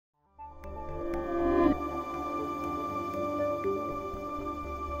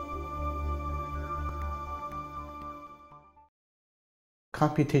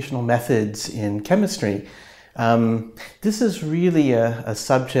computational methods in chemistry. This is really a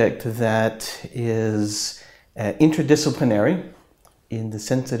subject that is interdisciplinary in the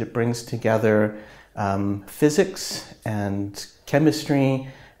sense that it brings together physics and chemistry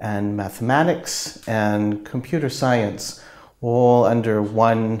and mathematics and computer science all under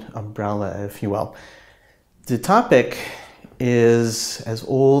one umbrella, if you will. The topic is as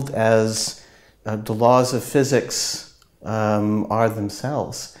old as the laws of physics are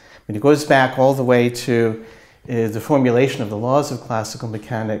themselves. I mean, it goes back all the way to the formulation of the laws of classical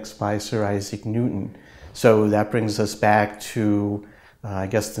mechanics by Sir Isaac Newton. So that brings us back to, I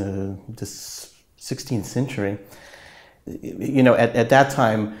guess, the 16th century. You know, at that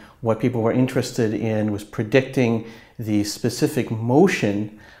time, what people were interested in was predicting the specific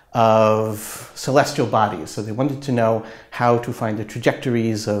motion of celestial bodies. So they wanted to know how to find the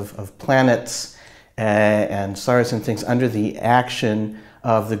trajectories of planets and stars and things under the action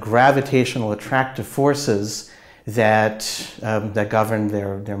of the gravitational attractive forces that govern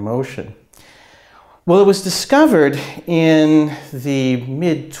their motion. Well, it was discovered in the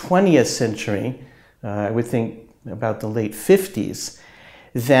mid-20th century, I would think about the late 50s,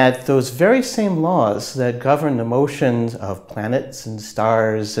 that those very same laws that govern the motions of planets and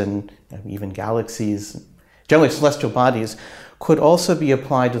stars and even galaxies, generally celestial bodies, could also be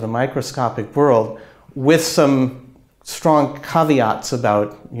applied to the microscopic world with some strong caveats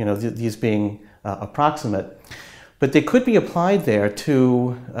about, you know, these being approximate. But they could be applied there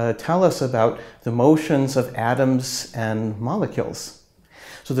to tell us about the motions of atoms and molecules.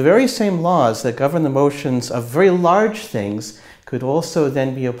 So the very same laws that govern the motions of very large things could also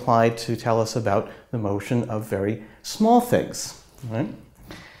then be applied to tell us about the motion of very small things. Right?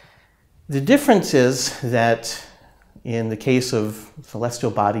 The difference is that in the case of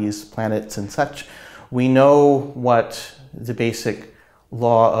celestial bodies, planets, and such, we know what the basic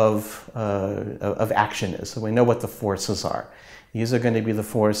law of action is. So we know what the forces are. These are going to be the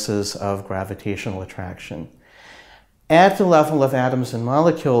forces of gravitational attraction. At the level of atoms and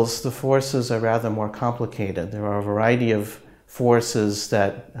molecules, the forces are rather more complicated. There are a variety of forces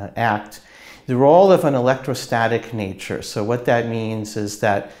that act. They're all of an electrostatic nature. So what that means is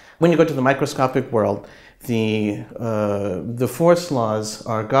that when you go to the microscopic world, the force laws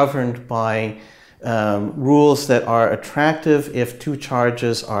are governed by rules that are attractive if two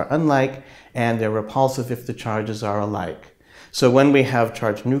charges are unlike, and they're repulsive if the charges are alike. So when we have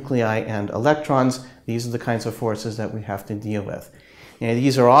charged nuclei and electrons, these are the kinds of forces that we have to deal with. And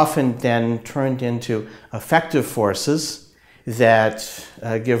these are often then turned into effective forces that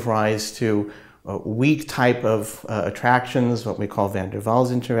give rise to weak type of attractions, what we call van der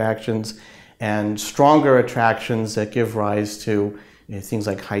Waals interactions, and stronger attractions that give rise to things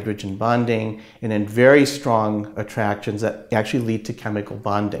like hydrogen bonding, and then very strong attractions that actually lead to chemical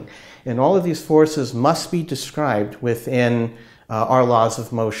bonding. And all of these forces must be described within our laws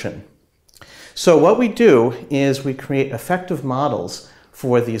of motion. So what we do is we create effective models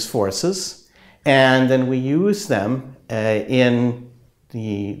for these forces, and then we use them in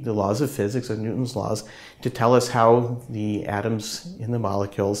the laws of physics, or Newton's laws, to tell us how the atoms in the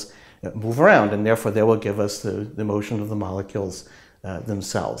molecules move around, and therefore they will give us the motion of the molecules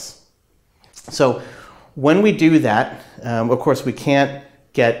themselves. So when we do that, of course we can't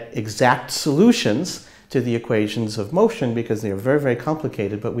get exact solutions to the equations of motion because they are very, very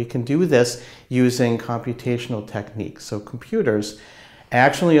complicated, but we can do this using computational techniques. So computers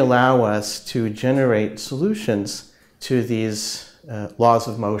actually allow us to generate solutions to these laws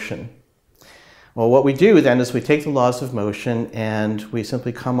of motion. Well, what we do then is we take the laws of motion and we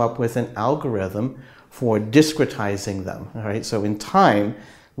simply come up with an algorithm for discretizing them. All right? So in time,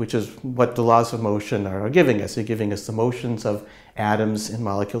 which is what the laws of motion are giving us. They're giving us the motions of atoms and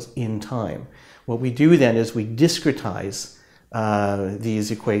molecules in time. What we do then is we discretize these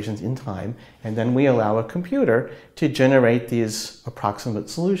equations in time, and then we allow a computer to generate these approximate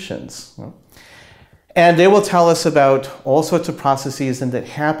solutions. And they will tell us about all sorts of processes that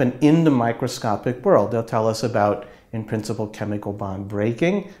happen in the microscopic world. They'll tell us about, in principle, chemical bond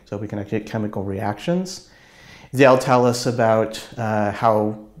breaking, so we can actually get chemical reactions. They'll tell us about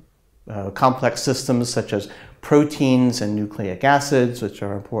how complex systems such as proteins and nucleic acids, which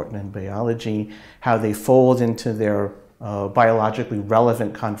are important in biology, how they fold into their biologically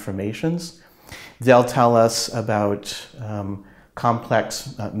relevant conformations. They'll tell us about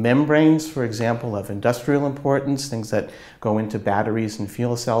complex membranes, for example, of industrial importance, things that go into batteries and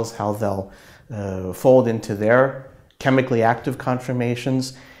fuel cells, how they'll fold into their chemically active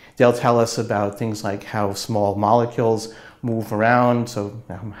conformations. They'll tell us about things like how small molecules move around, so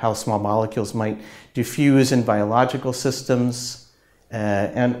how small molecules might diffuse in biological systems.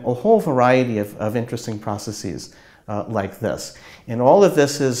 and a whole variety of interesting processes like this. And all of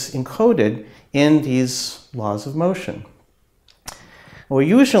this is encoded in these laws of motion. Well,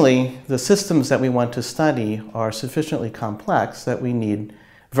 usually the systems that we want to study are sufficiently complex that we need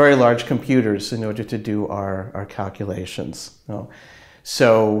very large computers in order to do our calculations.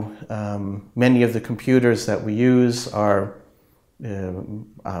 So many of the computers that we use are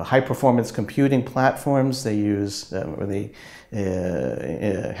high-performance computing platforms. They use, have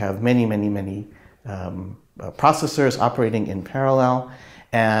many processors operating in parallel,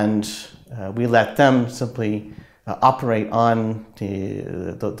 and we let them simply operate on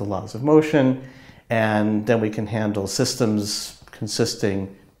the laws of motion, and then we can handle systems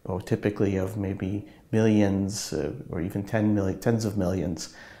consisting typically of maybe millions or even tens of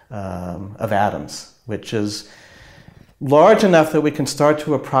millions of atoms, which is large enough that we can start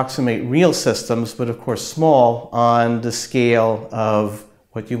to approximate real systems, but of course small on the scale of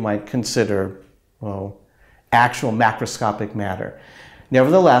what you might consider, actual macroscopic matter.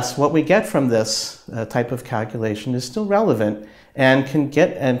 Nevertheless, what we get from this type of calculation is still relevant and can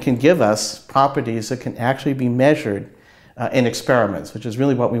give us properties that can actually be measured in experiments, which is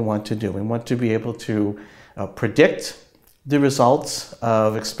really what we want to do. We want to be able to predict the results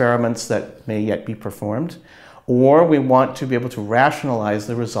of experiments that may yet be performed, or we want to be able to rationalize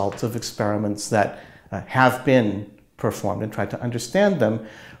the results of experiments that have been performed and try to understand them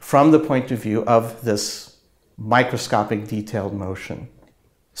from the point of view of this microscopic detailed motion.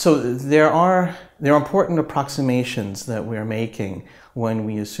 So there are important approximations that we're making when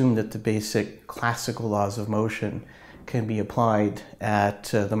we assume that the basic classical laws of motion can be applied at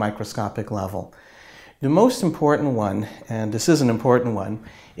the microscopic level. The most important one, and this is an important one,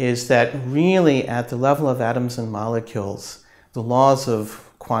 is that really at the level of atoms and molecules, the laws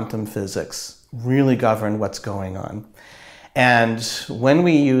of quantum physics really govern what's going on. And when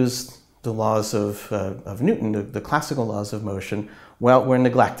we use the laws of Newton, the classical laws of motion, well, we're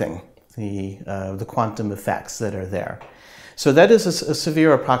neglecting the quantum effects that are there. So that is a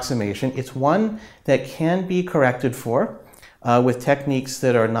severe approximation. It's one that can be corrected for with techniques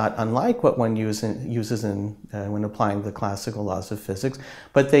that are not unlike what one uses when applying the classical laws of physics,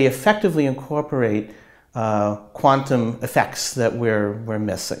 but they effectively incorporate quantum effects that we're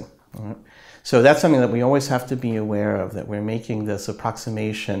missing. Right? So that's something that we always have to be aware of, that we're making this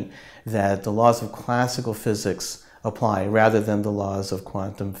approximation that the laws of classical physics apply rather than the laws of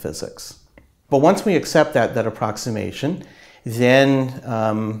quantum physics. But once we accept that approximation,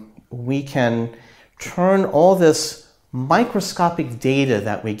 then we can turn all this microscopic data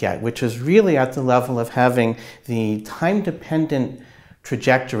that we get, which is really at the level of having the time-dependent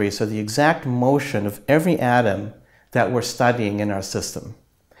trajectory, so the exact motion of every atom that we're studying in our system.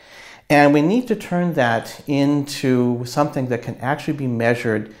 And we need to turn that into something that can actually be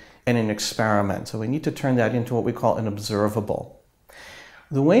measured in an experiment. So we need to turn that into what we call an observable.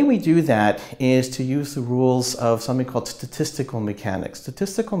 The way we do that is to use the rules of something called statistical mechanics.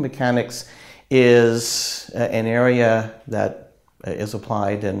 Statistical mechanics is an area that is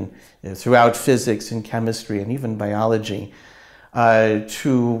applied throughout physics and chemistry and even biology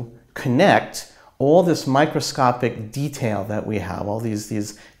to connect all this microscopic detail that we have, all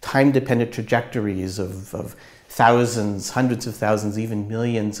these time-dependent trajectories of thousands, hundreds of thousands, even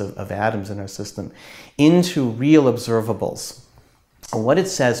millions of atoms in our system into real observables. What it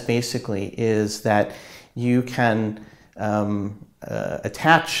says basically is that you can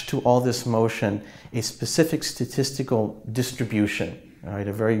attach to all this motion a specific statistical distribution, all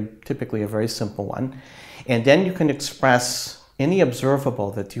right, typically a very simple one, and then you can express any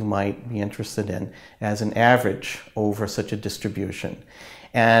observable that you might be interested in as an average over such a distribution.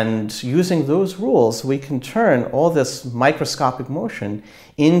 And using those rules, we can turn all this microscopic motion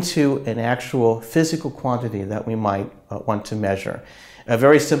into an actual physical quantity that we might want to measure. A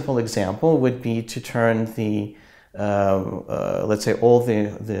very simple example would be to turn let's say all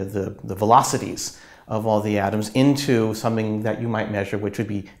the velocities of all the atoms into something that you might measure, which would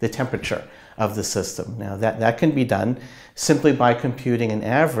be the temperature of the system. Now that can be done simply by computing an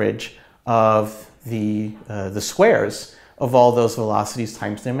average of the squares of all those velocities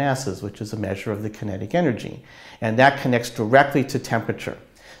times their masses, which is a measure of the kinetic energy. And that connects directly to temperature.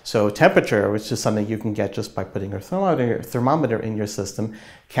 So temperature, which is something you can get just by putting a thermometer in your system,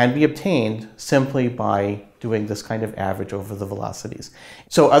 can be obtained simply by doing this kind of average over the velocities.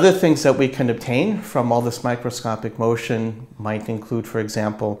 So other things that we can obtain from all this microscopic motion might include, for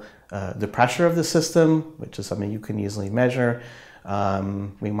example, the pressure of the system, which is something you can easily measure.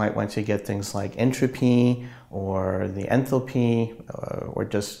 We might want to get things like entropy or the enthalpy or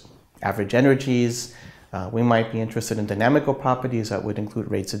just average energies. We might be interested in dynamical properties that would include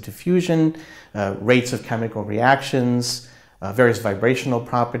rates of diffusion, rates of chemical reactions, various vibrational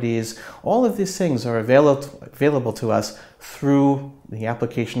properties. All of these things are available to us through the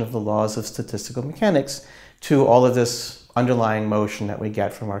application of the laws of statistical mechanics to all of this underlying motion that we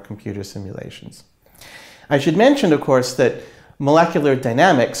get from our computer simulations. I should mention, of course, that molecular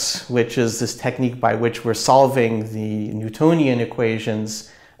dynamics, which is this technique by which we're solving the Newtonian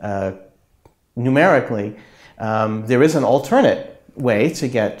equations numerically, there is an alternate way to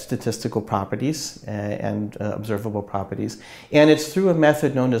get statistical properties and observable properties, and it's through a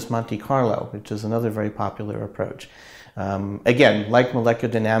method known as Monte Carlo, which is another very popular approach. Again, like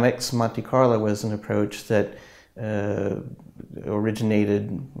molecular dynamics, Monte Carlo was an approach that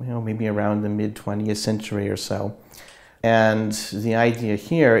originated, maybe around the mid-20th century or so. And the idea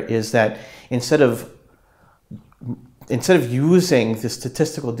here is that instead of using the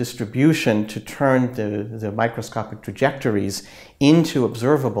statistical distribution to turn the microscopic trajectories into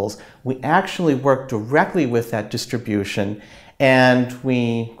observables, we actually work directly with that distribution and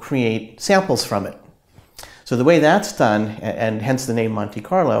we create samples from it. So the way that's done, and hence the name Monte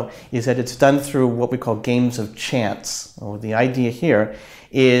Carlo, is that it's done through what we call games of chance. So the idea here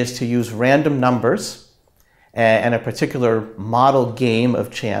is to use random numbers and a particular model game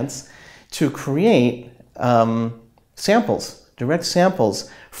of chance to create samples, direct samples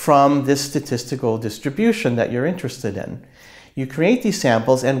from this statistical distribution that you're interested in. You create these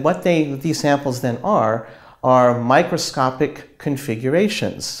samples, and what these samples then are microscopic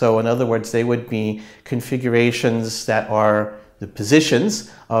configurations. So in other words, they would be configurations that are the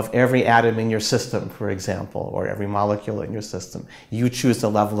positions of every atom in your system, for example, or every molecule in your system. You choose the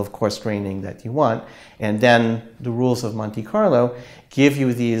level of coarse graining that you want, and then the rules of Monte Carlo give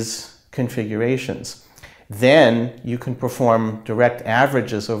you these configurations. Then you can perform direct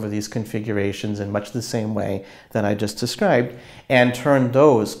averages over these configurations in much the same way that I just described, and turn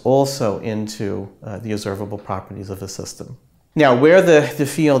those also into the observable properties of the system. Now, where the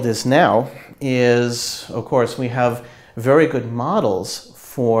field is now is, of course, we have very good models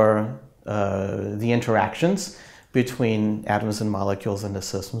for the interactions between atoms and molecules in the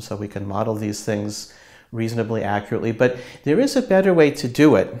system, so we can model these things reasonably accurately, but there is a better way to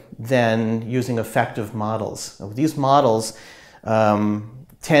do it than using effective models. These models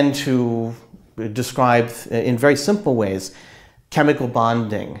tend to describe, in very simple ways, chemical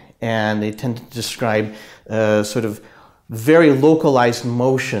bonding, and they tend to describe sort of very localized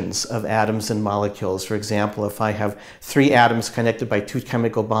motions of atoms and molecules. For example, if I have 3 atoms connected by 2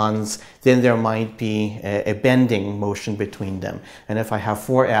 chemical bonds, then there might be a bending motion between them. And if I have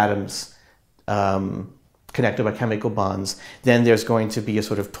 4 atoms connected by chemical bonds, then there's going to be a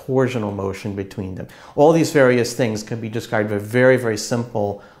sort of torsional motion between them. All these various things can be described by very, very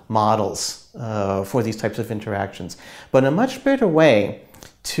simple models for these types of interactions. But a much better way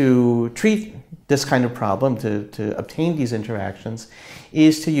to treat this kind of problem, to obtain these interactions,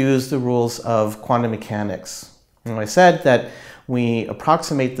 is to use the rules of quantum mechanics. And I said that we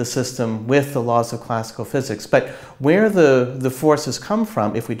approximate the system with the laws of classical physics, but where the forces come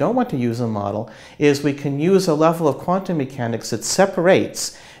from, if we don't want to use a model, is we can use a level of quantum mechanics that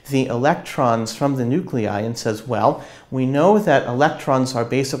separates the electrons from the nuclei and says, well, we know that electrons are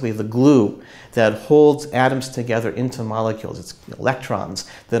basically the glue that holds atoms together into molecules. It's electrons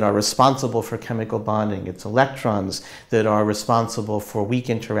that are responsible for chemical bonding. It's electrons that are responsible for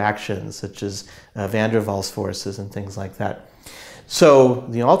weak interactions, such as van der Waals forces and things like that. So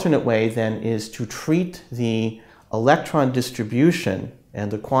the alternate way then is to treat the electron distribution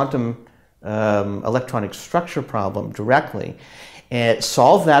and the quantum electronic structure problem directly, and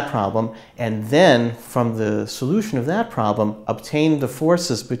solve that problem, and then from the solution of that problem, obtain the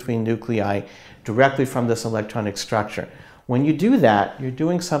forces between nuclei directly from this electronic structure. When you do that, you're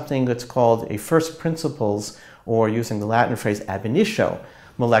doing something that's called a first principles, or using the Latin phrase ab initio,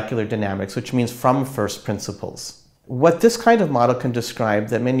 molecular dynamics, which means from first principles. What this kind of model can describe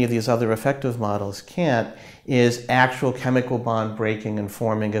that many of these other effective models can't is actual chemical bond breaking and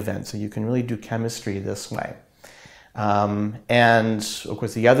forming events. So you can really do chemistry this way. And of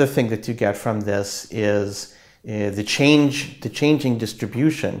course, the other thing that you get from this is the changing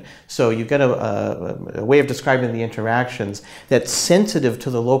distribution. So you get a way of describing the interactions that's sensitive to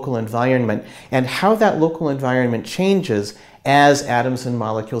the local environment and how that local environment changes as atoms and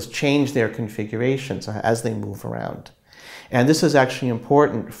molecules change their configurations as they move around. And this is actually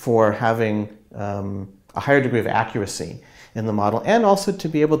important for having a higher degree of accuracy in the model, and also to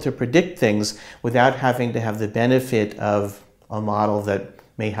be able to predict things without having to have the benefit of a model that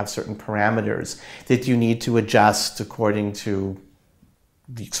may have certain parameters that you need to adjust according to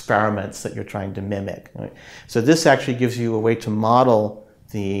the experiments that you're trying to mimic. Right? So this actually gives you a way to model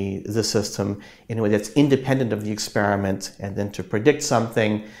the system in a way that's independent of the experiment, and then to predict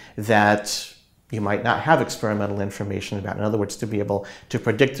something that you might not have experimental information about. In other words, to be able to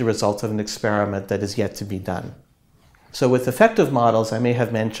predict the results of an experiment that is yet to be done. So with effective models, I may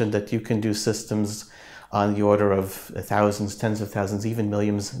have mentioned that you can do systems on the order of thousands, tens of thousands, even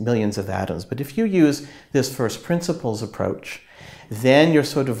millions of atoms. But if you use this first principles approach, then you're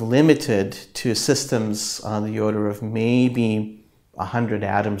sort of limited to systems on the order of maybe 100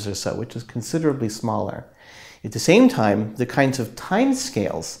 atoms or so, which is considerably smaller. At the same time, the kinds of time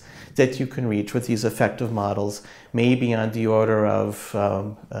scales that you can reach with these effective models may be on the order of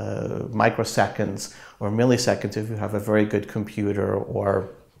microseconds or milliseconds if you have a very good computer,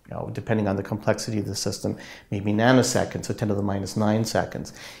 or depending on the complexity of the system, maybe nanoseconds, so 10 to the minus 9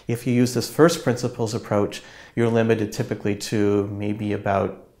 seconds. If you use this first principles approach, you're limited typically to maybe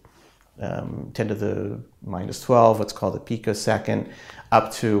about 10 to the minus 12, what's called a picosecond,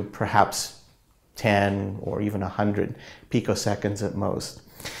 up to perhaps 10 or even 100 picoseconds at most.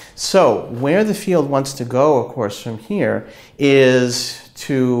 So where the field wants to go, of course, from here is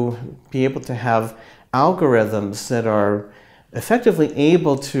to be able to have algorithms that are effectively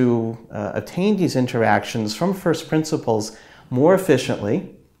able to attain these interactions from first principles more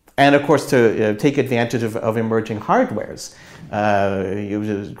efficiently, and of course to take advantage of emerging hardwares,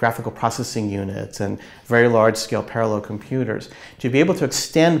 graphical processing units and very large-scale parallel computers, to be able to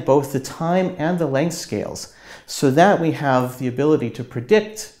extend both the time and the length scales so that we have the ability to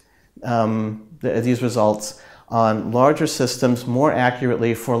predict these results on larger systems more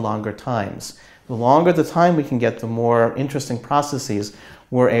accurately for longer times. The longer the time we can get, the more interesting processes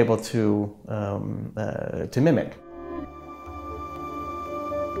we're able to mimic.